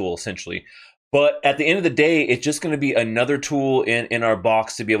pedestal essentially. But at the end of the day, it's just going to be another tool in our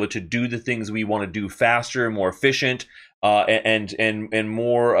box to be able to do the things we want to do faster, more efficient, and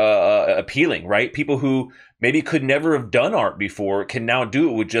more appealing, right? People who maybe could never have done art before can now do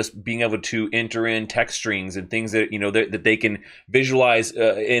it with just being able to enter in text strings and things that, you know, that they can visualize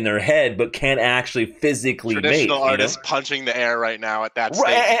in their head, but can't actually physically make. Traditional artists punching the air right now at that stage.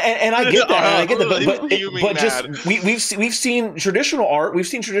 Right, and I get that, but just we've seen traditional art. We've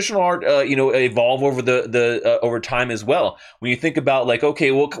seen traditional art, you know, evolve over the over time as well. When you think about, like, okay,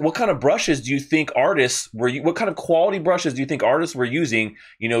 well, what kind of brushes do you think artists were? What kind of quality brushes do you think artists were using?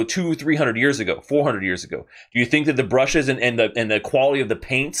 You know, 200-300 years ago, 400 years ago. Do you think that the brushes and the quality of the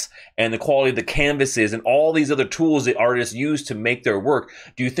paints and the quality of the canvases and all these other tools that artists use to make their work,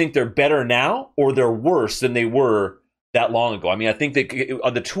 do you think they're better now or they're worse than they were that long ago? I mean, I think that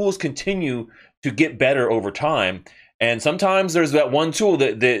the tools continue to get better over time, and sometimes there's that one tool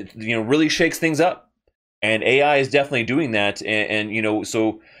that you know, really shakes things up, and AI is definitely doing that, and you know,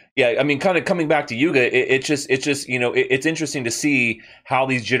 so. Yeah, I mean, kind of coming back to Yuga, it's just you know, it's interesting to see how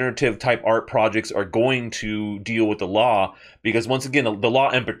these generative type art projects are going to deal with the law, because once again, the law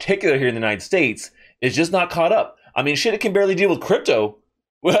in particular here in the United States is just not caught up. I mean, shit, it can barely deal with crypto.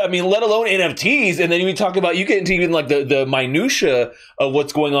 Well, I mean, let alone NFTs. And then you talk about, you get into even like the minutia of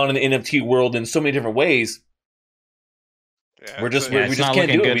what's going on in the NFT world in so many different ways. Yeah, we just not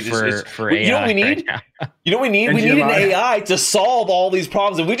can't do it. For AI. You know what we need? Right, you know what we need? We need an AI to solve all these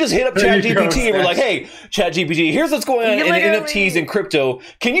problems. If we just hit up ChatGPT and we're like, hey, ChatGPT, here's what's going on in NFTs and crypto.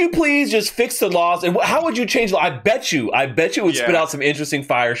 Can you please just fix the laws? And how would you change the law? I bet you it would spit out some interesting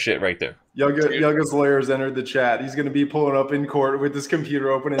fire shit right there. Youngest lawyers entered the chat. He's going to be pulling up in court with his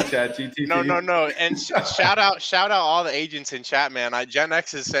computer open in ChatGPT. No. And shout out all the agents in chat, man. Gen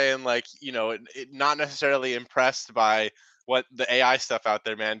X is saying, like, you know, not necessarily impressed by what the AI stuff out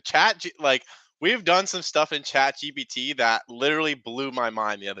there, man. Like, we've done some stuff in ChatGPT that literally blew my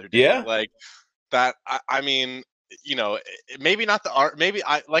mind the other day. Yeah. Like that. I mean, you know, maybe not the art. Maybe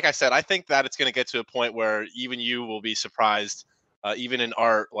like I said, I think that it's going to get to a point where even you will be surprised, even in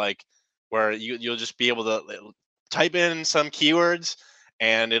art, like where you'll just be able to type in some keywords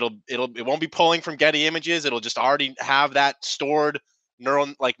and it won't be pulling from Getty Images. It'll just already have that stored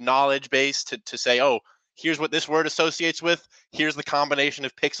neural knowledge base to say, oh, here's what this word associates with. Here's the combination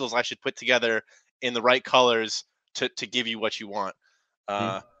of pixels I should put together in the right colors to give you what you want.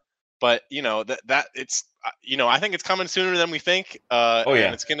 But you know that it's, you know, I think it's coming sooner than we think.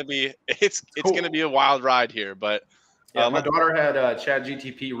 And it's gonna be cool. Gonna be a wild ride here. But my daughter had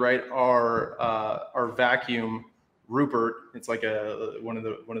ChatGPT write our vacuum Rupert. It's like one of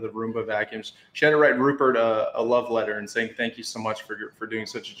the Roomba vacuums. She had to write Rupert a love letter and saying thank you so much for doing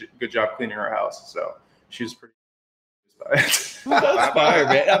such a good job cleaning our house. So she was pretty. That's fire,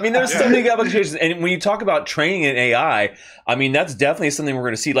 man. I mean, there's so many applications, and when you talk about training an AI, I mean, that's definitely something we're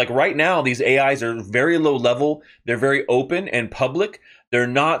going to see. Like right now, these AIs are very low level. They're very open and public. They're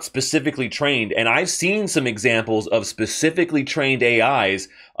not specifically trained, and I've seen some examples of specifically trained AIs,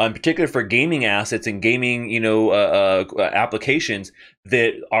 in particular for gaming assets and gaming, you know, applications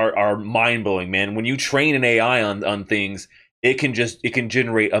that are mind blowing, man. When you train an AI on things, it can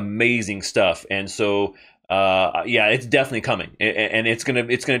generate amazing stuff, and so. It's definitely coming, and it's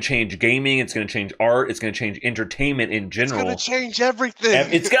gonna change gaming. It's gonna change art. It's gonna change entertainment in general. It's gonna change everything.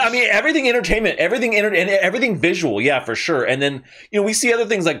 Everything entertainment, everything visual. Yeah, for sure. And then, you know, we see other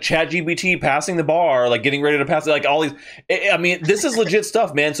things like ChatGPT passing the bar, like getting ready to pass it, like all these. I mean, this is legit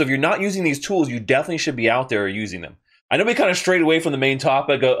stuff, man. So if you're not using these tools, you definitely should be out there using them. I know we kind of strayed away from the main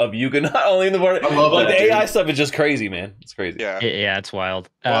topic of Yuga, not only in the board, but the AI stuff is just crazy, man. It's crazy. Yeah, it's wild.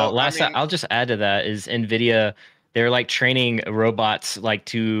 Well, I'll just add to that is NVIDIA they're like training robots like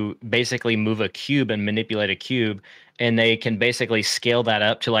to basically move a cube and manipulate a cube, and they can basically scale that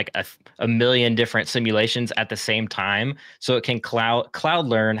up to like a million different simulations at the same time, so it can cloud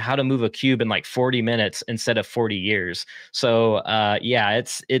learn how to move a cube in like 40 minutes instead of 40 years. So yeah,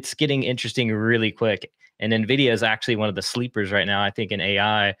 it's getting interesting really quick. And NVIDIA is actually one of the sleepers right now, I think, in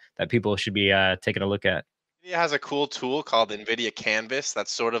AI that people should be taking a look at. NVIDIA has a cool tool called NVIDIA Canvas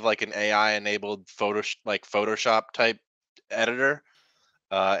that's sort of like an AI-enabled Photoshop type editor.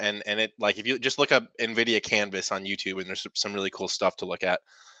 And it, like, if you just look up NVIDIA Canvas on YouTube, and there's some really cool stuff to look at.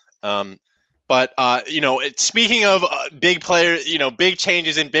 But speaking of big players, big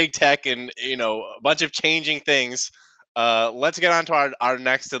changes in big tech, and a bunch of changing things. Let's get on to our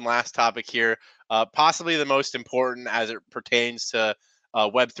next and last topic here. Possibly the most important as it pertains to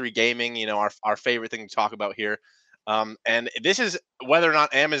Web3 gaming. Our favorite thing to talk about here. And this is whether or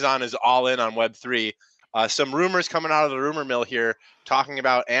not Amazon is all in on Web3. Some rumors coming out of the rumor mill here talking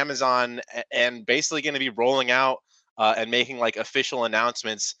about Amazon and basically going to be rolling out and making like official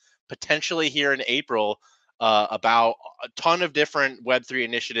announcements potentially here in April about a ton of different Web3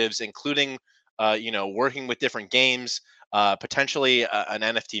 initiatives, including working with different games. Potentially an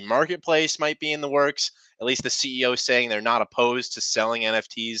NFT marketplace might be in the works. At least the CEO is saying they're not opposed to selling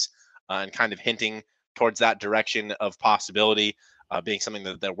NFTs and kind of hinting towards that direction of possibility being something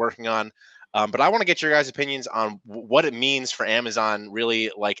that they're working on. But I want to get your guys' opinions on what it means for Amazon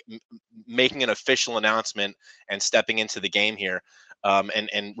really like making an official announcement and stepping into the game here,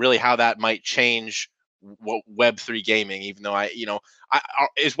 and really how that might change what Web3 gaming. Even though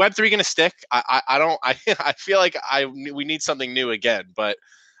is Web3 going to stick? I don't. I feel like we need something new again. But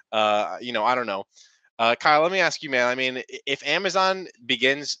I don't know. Kyle, let me ask you, man. I mean, if Amazon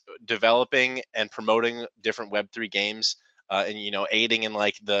begins developing and promoting different Web3 games, and aiding in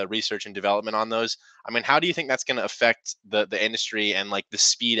like the research and development on those, I mean, how do you think that's going to affect the industry and like the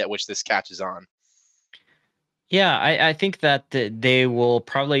speed at which this catches on? Yeah, I think that they will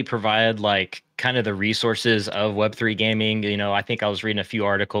probably provide like kind of the resources of Web3 gaming. I think I was reading a few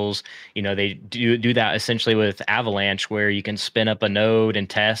articles. They do that essentially with Avalanche, where you can spin up a node and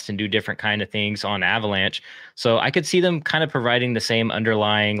test and do different kind of things on Avalanche. So I could see them kind of providing the same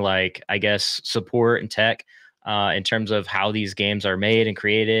underlying, like, I guess, support and tech in terms of how these games are made and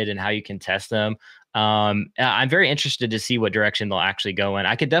created and how you can test them. I'm very interested to see what direction they'll actually go in.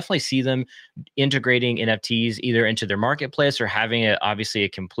 I could definitely see them integrating NFTs either into their marketplace or having obviously a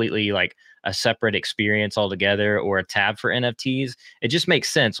completely like a separate experience altogether, or a tab for NFTs. It just makes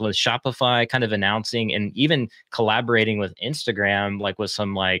sense with Shopify kind of announcing and even collaborating with Instagram, like with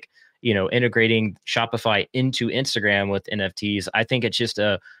some like, integrating Shopify into Instagram with NFTs. I think it's just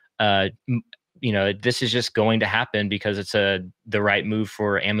this is just going to happen because it's the right move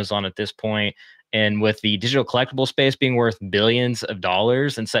for Amazon at this point. And with the digital collectible space being worth billions of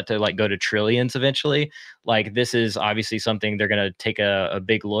dollars and set to like go to trillions eventually, like this is obviously something they're going to take a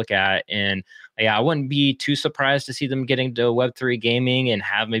big look at. And yeah, I wouldn't be too surprised to see them getting to Web3 gaming and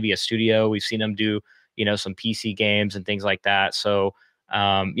have maybe a studio. We've seen them do, some PC games and things like that. So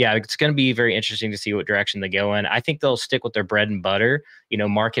yeah, it's going to be very interesting to see what direction they go in. I think they'll stick with their bread and butter,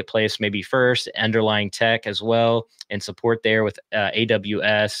 marketplace maybe first, underlying tech as well, and support there with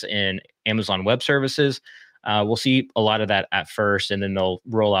AWS and Amazon Web Services. We'll see a lot of that at first, and then they'll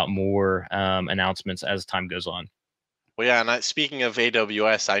roll out more announcements as time goes on. Well, yeah, and speaking of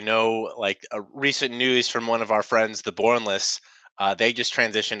AWS, I know like a recent news from one of our friends, the Bornless. They just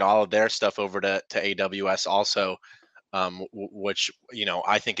transitioned all of their stuff over to AWS also. Which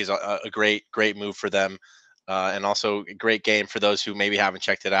I think is a great move for them, and also a great game for those who maybe haven't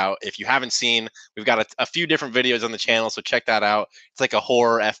checked it out. If you haven't seen, we've got a few different videos on the channel, so check that out. It's like a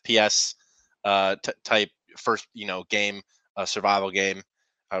horror FPS type first game, survival game,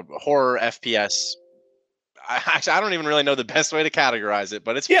 horror FPS. Actually, I don't even really know the best way to categorize it,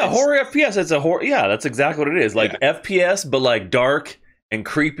 but it's horror FPS. It's a horror. Yeah, that's exactly what it is. Like FPS, but like dark and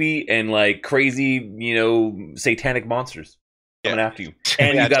creepy and like crazy, satanic monsters coming after you,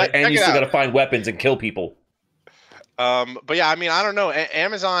 and you still gotta find weapons and kill people. But yeah, I mean, I don't know.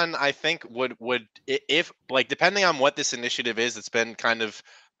 Amazon, I think would if like depending on what this initiative is, it's been kind of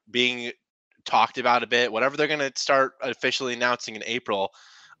being talked about a bit. Whatever they're gonna start officially announcing in April,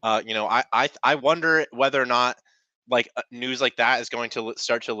 I wonder whether or not like news like that is going to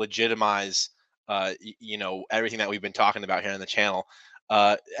start to legitimize, everything that we've been talking about here on the channel.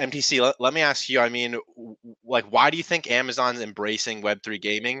 MTC, let me ask you, I mean, like, why do you think Amazon's embracing Web3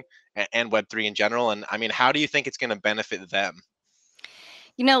 gaming and Web3 in general? And I mean, how do you think it's going to benefit them?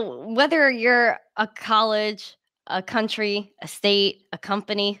 Whether you're a college, a country, a state, a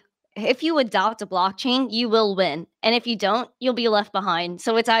company, if you adopt a blockchain, you will win. And if you don't, you'll be left behind.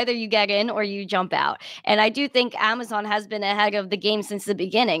 So it's either you get in or you jump out. And I do think Amazon has been ahead of the game since the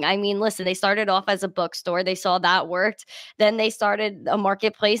beginning. I mean, listen, they started off as a bookstore. They saw that worked. Then they started a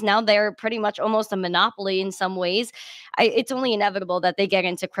marketplace. Now they're pretty much almost a monopoly in some ways. It's only inevitable that they get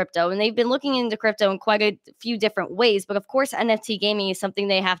into crypto. And they've been looking into crypto in quite a few different ways. But of course, NFT gaming is something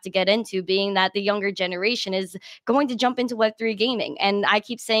they have to get into, being that the younger generation is going to jump into Web3 gaming. And I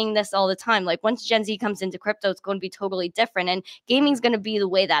keep saying this all the time. Like, once Gen Z comes into crypto, it's going to be totally different. And gaming is going to be the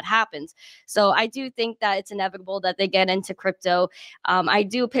way that happens. So I do think that it's inevitable that they get into crypto. I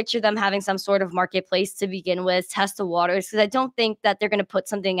do picture them having some sort of marketplace to begin with, test the waters, because I don't think that they're going to put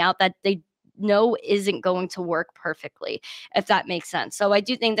something out that they know isn't going to work perfectly, if that makes sense. So I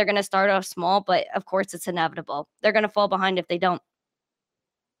do think they're going to start off small, but of course it's inevitable. They're going to fall behind if they don't.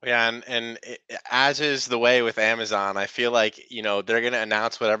 Yeah, and as is the way with Amazon, I feel like, they're going to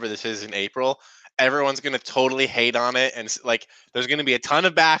announce whatever this is in April. Everyone's going to totally hate on it, and like there's going to be a ton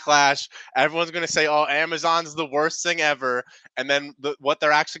of backlash. Everyone's going to say, "Oh, Amazon's the worst thing ever." And then what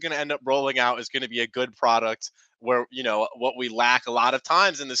they're actually going to end up rolling out is going to be a good product where, what we lack a lot of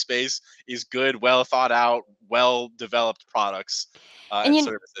times in the space is good, well thought out, well developed products and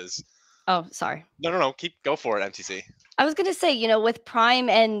services. Oh, sorry. No, go for it, MTC. I was going to say, with Prime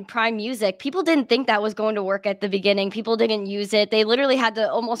and Prime Music, people didn't think that was going to work at the beginning. People didn't use it. They literally had to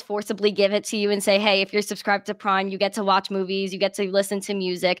almost forcibly give it to you and say, hey, if you're subscribed to Prime, you get to watch movies, you get to listen to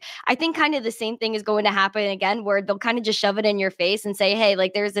music. I think kind of the same thing is going to happen again, where they'll kind of just shove it in your face and say, hey,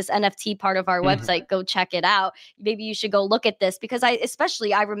 like, there's this NFT part of our website. Go check it out. Maybe you should go look at this. Because I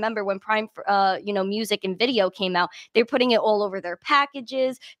remember when Prime, music and video came out, they were putting it all over their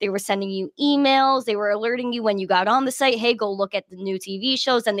packages. They were sending you emails. They were alerting you when you got on the site, hey, go look at the new TV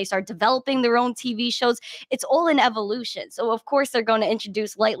shows. And they start developing their own TV shows. It's all in evolution. So of course they're going to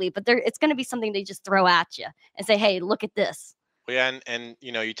introduce lightly, but it's going to be something they just throw at you and say, hey, look at this. Yeah, and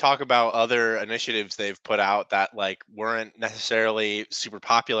you talk about other initiatives they've put out that like weren't necessarily super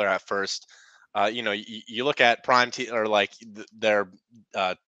popular at first. You look at Prime or like their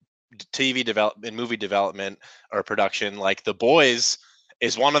TV development, movie development or production, like The Boys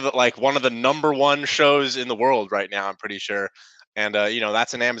is one of the number one shows in the world right now, I'm pretty sure. And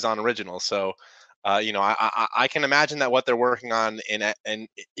that's an Amazon original. So I can imagine that what they're working on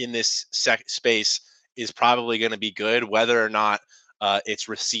in this space is probably going to be good, whether or not it's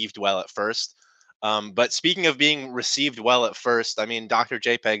received well at first. But speaking of being received well at first, I mean, Dr.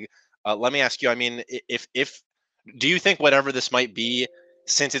 JPEG, let me ask you, I mean, if do you think whatever this might be,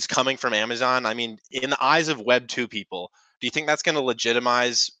 since it's coming from Amazon, I mean, in the eyes of Web 2 people, do you think that's going to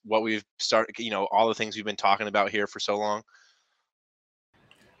legitimize what we've started, all the things we've been talking about here for so long?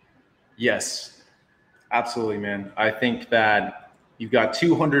 Yes, absolutely, man. I think that you've got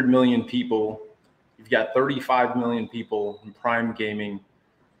 200 million people. You've got 35 million people in Prime gaming.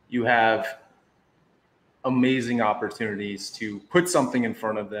 You have amazing opportunities to put something in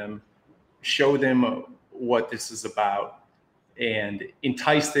front of them, show them what this is about, and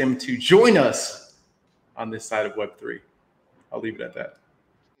entice them to join us on this side of Web3. I'll leave it at that.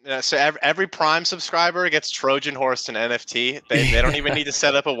 Yeah, so every Prime subscriber gets Trojan horse an NFT. They don't even need to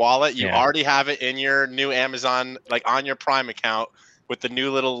set up a wallet. You already have it in your new Amazon, like on your Prime account, with the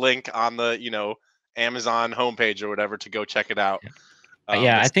new little link on the Amazon homepage or whatever to go check it out.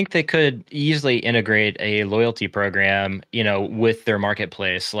 I think they could easily integrate a loyalty program, with their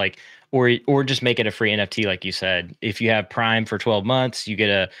marketplace, like, or just make it a free NFT, like you said. If you have Prime for 12 months, you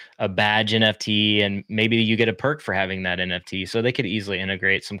get a badge NFT, and maybe you get a perk for having that NFT. So they could easily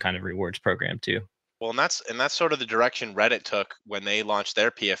integrate some kind of rewards program too. Well, and that's sort of the direction Reddit took when they launched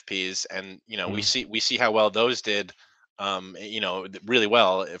their PFPs, and we see how well those did, really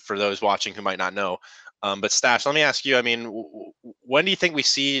well for those watching who might not know. But Stash, let me ask you, I mean, when do you think we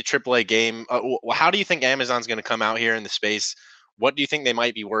see a AAA game? How do you think Amazon's going to come out here in the space? What do you think they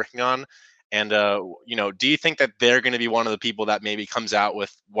might be working on? And, do you think that they're going to be one of the people that maybe comes out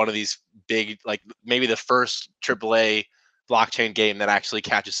with one of these big, like maybe the first AAA blockchain game that actually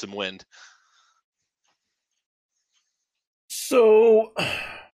catches some wind? So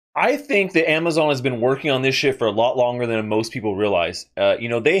I think that Amazon has been working on this shit for a lot longer than most people realize.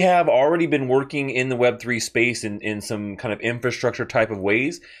 They have already been working in the Web3 space in some kind of infrastructure type of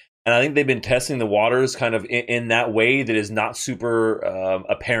ways. And I think they've been testing the waters kind of in that way that is not super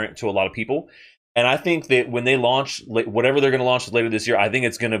apparent to a lot of people. And I think that when they launch whatever they're going to launch later this year, I think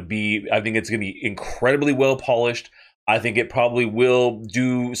it's going to be incredibly well polished. I think it probably will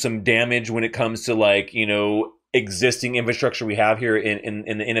do some damage when it comes to existing infrastructure we have here in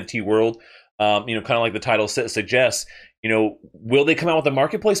the NFT world. You know, kind of like the title suggests. You know, will they come out with a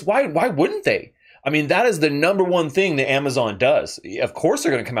marketplace? Why wouldn't they? I mean, that is the number one thing that Amazon does. Of course,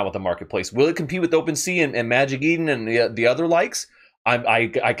 they're going to come out with a marketplace. Will it compete with OpenSea and Magic Eden and the other likes? I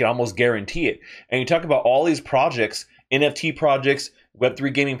can almost guarantee it. And you talk about all these projects, NFT projects,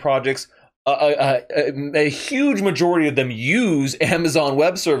 Web3 gaming projects. A huge majority of them use Amazon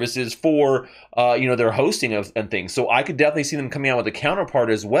Web Services for you know, their hosting and things. So I could definitely see them coming out with a counterpart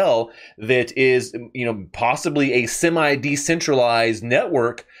as well that is, you know, possibly a semi-decentralized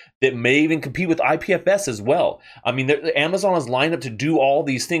network that may even compete with IPFS as well. I mean, Amazon is lined up to do all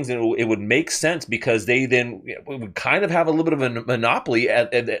these things, and it would make sense because they then would kind of have a little bit of a monopoly,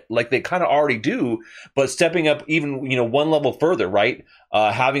 like they kind of already do, but stepping up even, you know, one level further, right?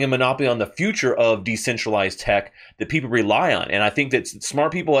 Having a monopoly on the future of decentralized tech that people rely on. And I think that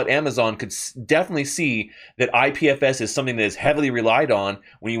smart people at Amazon could definitely see that IPFS is something that is heavily relied on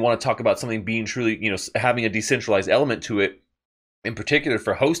when you want to talk about something being truly, you know, having a decentralized element to it, in particular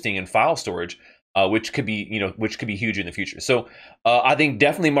for hosting and file storage, which could be, you know, which could be huge in the future. So I think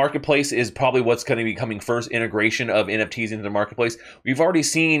definitely marketplace is probably what's going to be coming first, integration of NFTs into the marketplace. We've already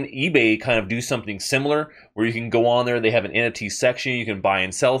seen eBay kind of do something similar where you can go on there. They have an NFT section. You can buy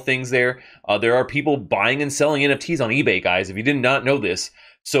and sell things there. There are people buying and selling NFTs on eBay, guys, if you did not know this.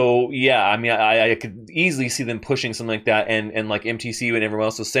 So yeah, I mean, I could easily see them pushing something like that, and like MTC and everyone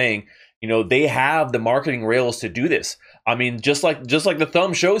else was saying, you know, they have the marketing rails to do this. I mean, just like the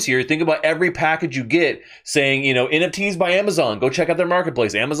thumb shows here, think about every package you get saying, you know, NFTs by Amazon. Go check out their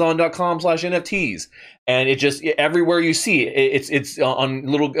marketplace, amazon.com/NFTs. And it just, everywhere you see it, it's on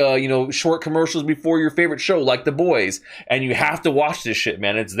little, you know, short commercials before your favorite show, like The Boys. And you have to watch this shit,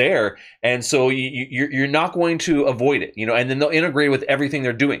 man. It's there. And so you're not going to avoid it, you know, and then they'll integrate it with everything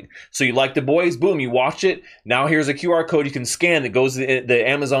they're doing. So you like The Boys, boom, you watch it. Now here's a QR code you can scan that goes to the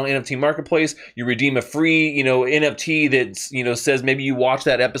Amazon NFT marketplace. You redeem a free, you know, NFT that, you know, says maybe you watch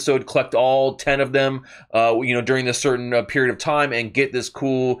that episode, collect all 10 of them, you know, during this certain period of time, and get this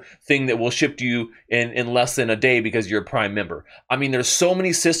cool thing that will ship to you in less than a day because you're a Prime member. I mean, there's so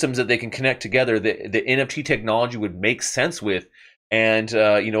many systems that they can connect together that the NFT technology would make sense with. And,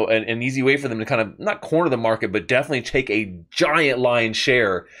 you know, an easy way for them to kind of not corner the market, but definitely take a giant lion's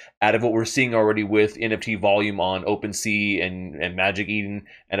share out of what we're seeing already with NFT volume on OpenSea and Magic Eden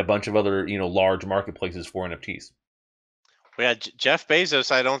and a bunch of other, you know, large marketplaces for NFTs. Well, yeah, Jeff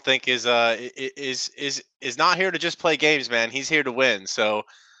Bezos, I don't think is not here to just play games, man. He's here to win. So,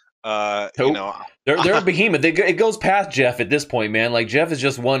 you know, they're a behemoth. It goes past Jeff at this point, man. Like, Jeff is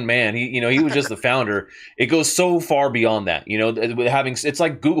just one man. He, you know, he was just the founder. It goes so far beyond that. You know, it's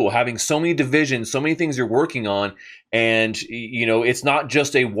like Google having so many divisions, so many things you're working on, and you know, it's not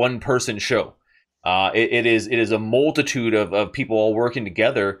just a one person show. It is a multitude of people all working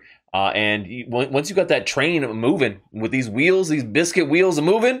together. And once you got that train moving with these wheels, these biscuit wheels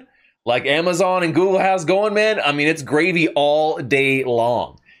moving, like Amazon and Google has going, man, I mean, it's gravy all day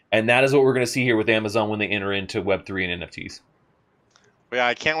long. And that is what we're going to see here with Amazon when they enter into Web3 and NFTs. Yeah,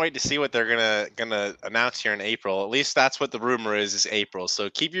 I can't wait to see what they're gonna announce here in April. At least that's what the rumor is April. So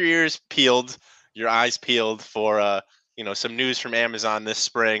keep your ears peeled, your eyes peeled for you know, some news from Amazon this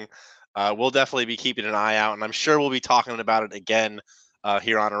spring. We'll definitely be keeping an eye out, and I'm sure we'll be talking about it again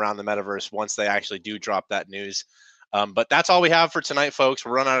here on Around the Metaverse once they actually do drop that news. But that's all we have for tonight, folks.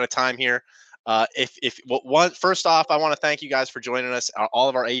 We're running out of time here. First off, I want to thank you guys for joining us, all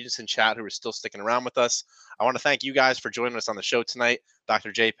of our agents in chat who are still sticking around with us. I want to thank you guys for joining us on the show tonight,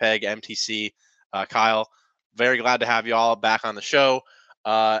 Dr. JPEG, MTC, Kyle. Very glad to have you all back on the show.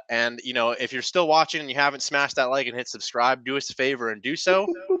 And, you know, if you're still watching and you haven't smashed that like and hit subscribe, do us a favor and do so.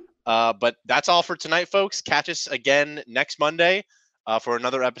 But that's all for tonight, folks. Catch us again next Monday for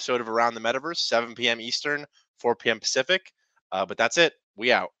another episode of Around the Metaverse, 7 p.m. Eastern, 4 p.m. Pacific. But that's it.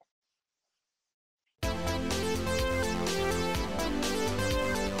 We out.